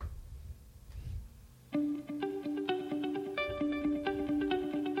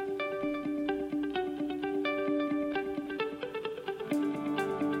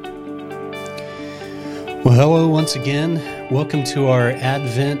Well, hello once again. Welcome to our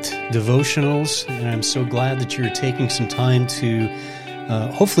Advent devotionals, and I'm so glad that you're taking some time to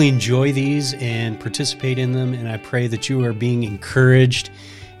hopefully enjoy these and participate in them, and I pray that you are being encouraged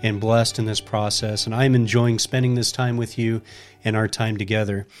and blessed in this process, and I'm enjoying spending this time with you and our time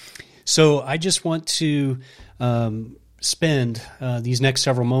together. So I just want to spend these next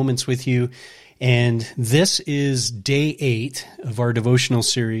several moments with you, and this is day 8 of our devotional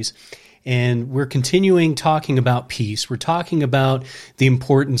series. And we're continuing talking about peace. We're talking about the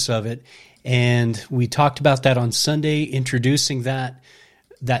importance of it. And we talked about that on Sunday, introducing that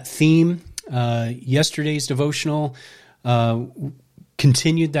theme. Yesterday's devotional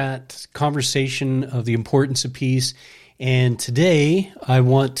continued that conversation of the importance of peace. And today I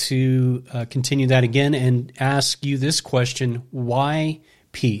want to continue that again and ask you this question: why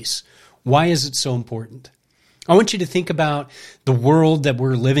peace? Why is it so important? I want you to think about the world that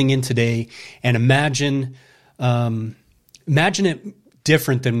we're living in today and imagine it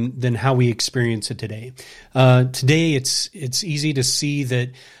different than how we experience it today. Today, it's easy to see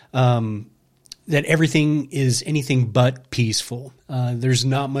that everything is anything but peaceful. There's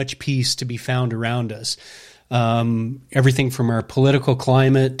not much peace to be found around us. Everything from our political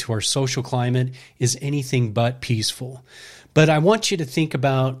climate to our social climate is anything but peaceful. But I want you to think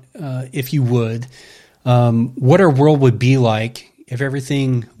about, if you would, what our world would be like if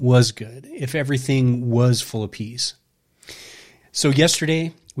everything was good, if everything was full of peace. So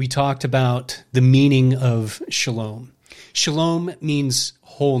yesterday, we talked about the meaning of shalom. Shalom means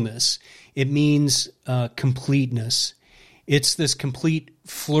wholeness. It means completeness. It's this complete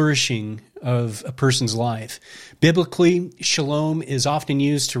flourishing of a person's life. Biblically, shalom is often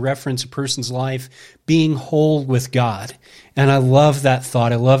used to reference a person's life being whole with God. And I love that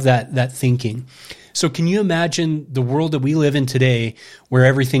thought. I love that thinking. So can you imagine the world that we live in today where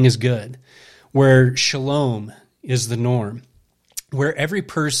everything is good, where shalom is the norm, where every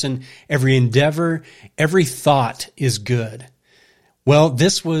person, every endeavor, every thought is good? Well,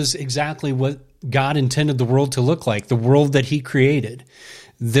 this was exactly what God intended the world to look like, the world that He created.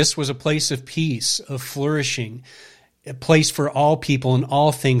 This was a place of peace, of flourishing, a place for all people and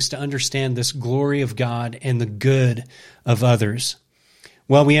all things to understand this glory of God and the good of others.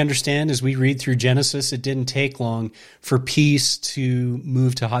 Well, we understand as we read through Genesis, it didn't take long for peace to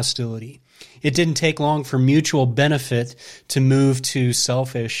move to hostility. It didn't take long for mutual benefit to move to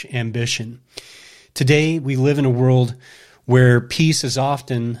selfish ambition. Today, we live in a world where peace is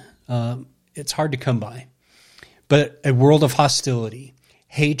often, it's hard to come by. But a world of hostility,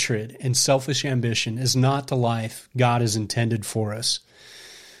 hatred, and selfish ambition is not the life God has intended for us.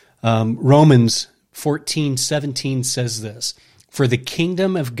 Romans 14:17 says this: "For the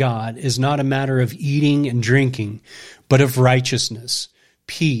kingdom of God is not a matter of eating and drinking, but of righteousness,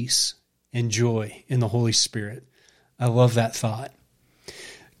 peace, and joy in the Holy Spirit." I love that thought.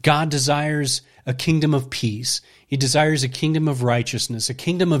 God desires a kingdom of peace. He desires a kingdom of righteousness, a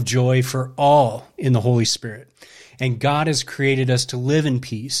kingdom of joy for all in the Holy Spirit. And God has created us to live in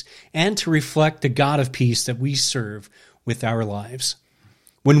peace and to reflect the God of peace that we serve with our lives.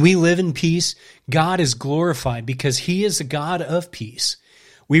 When we live in peace, God is glorified because He is a God of peace.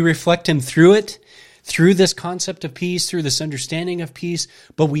 We reflect Him through it, through this concept of peace, through this understanding of peace,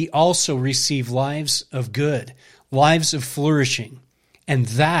 but we also receive lives of good, lives of flourishing, and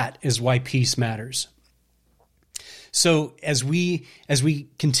that is why peace matters. So as we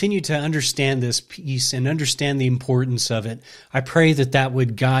continue to understand this peace and understand the importance of it, I pray that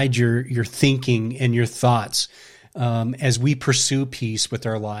would guide your thinking and your thoughts as we pursue peace with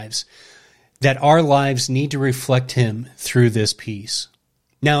our lives, that our lives need to reflect Him through this peace.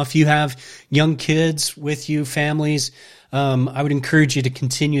 Now, if you have young kids with you, families, I would encourage you to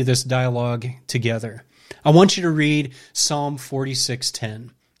continue this dialogue together. I want you to read Psalm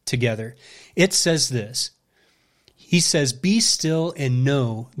 46:10 together. It says this. He says, "Be still and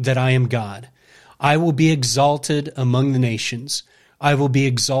know that I am God. I will be exalted among the nations. I will be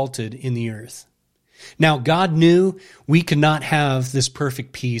exalted in the earth." Now, God knew we could not have this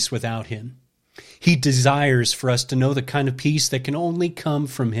perfect peace without Him. He desires for us to know the kind of peace that can only come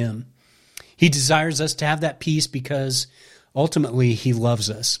from Him. He desires us to have that peace because ultimately He loves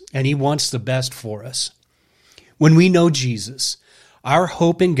us and He wants the best for us. When we know Jesus, our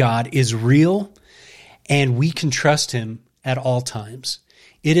hope in God is real and we can trust Him at all times.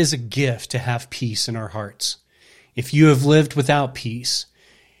 It is a gift to have peace in our hearts. If you have lived without peace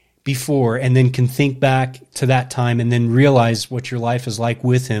before and then can think back to that time and then realize what your life is like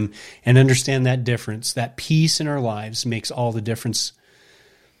with Him and understand that difference, that peace in our lives makes all the difference.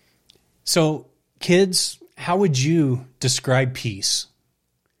 So, kids, how would you describe peace?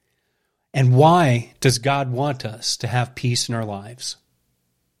 And why does God want us to have peace in our lives?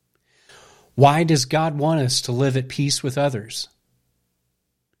 Why does God want us to live at peace with others?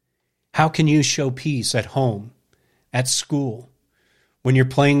 How can you show peace at home, at school, when you're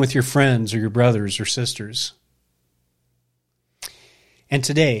playing with your friends or your brothers or sisters? And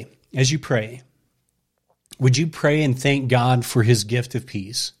today, as you pray, would you pray and thank God for his gift of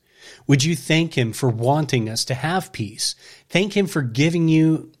peace? Would you thank him for wanting us to have peace? Thank him for giving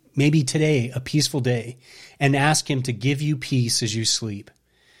you, maybe today, a peaceful day, and ask him to give you peace as you sleep.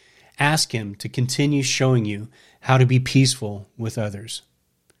 Ask him to continue showing you how to be peaceful with others.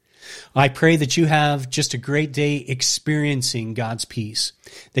 I pray that you have just a great day experiencing God's peace,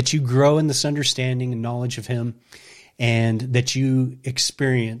 that you grow in this understanding and knowledge of him, and that you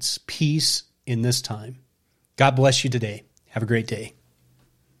experience peace in this time. God bless you today. Have a great day.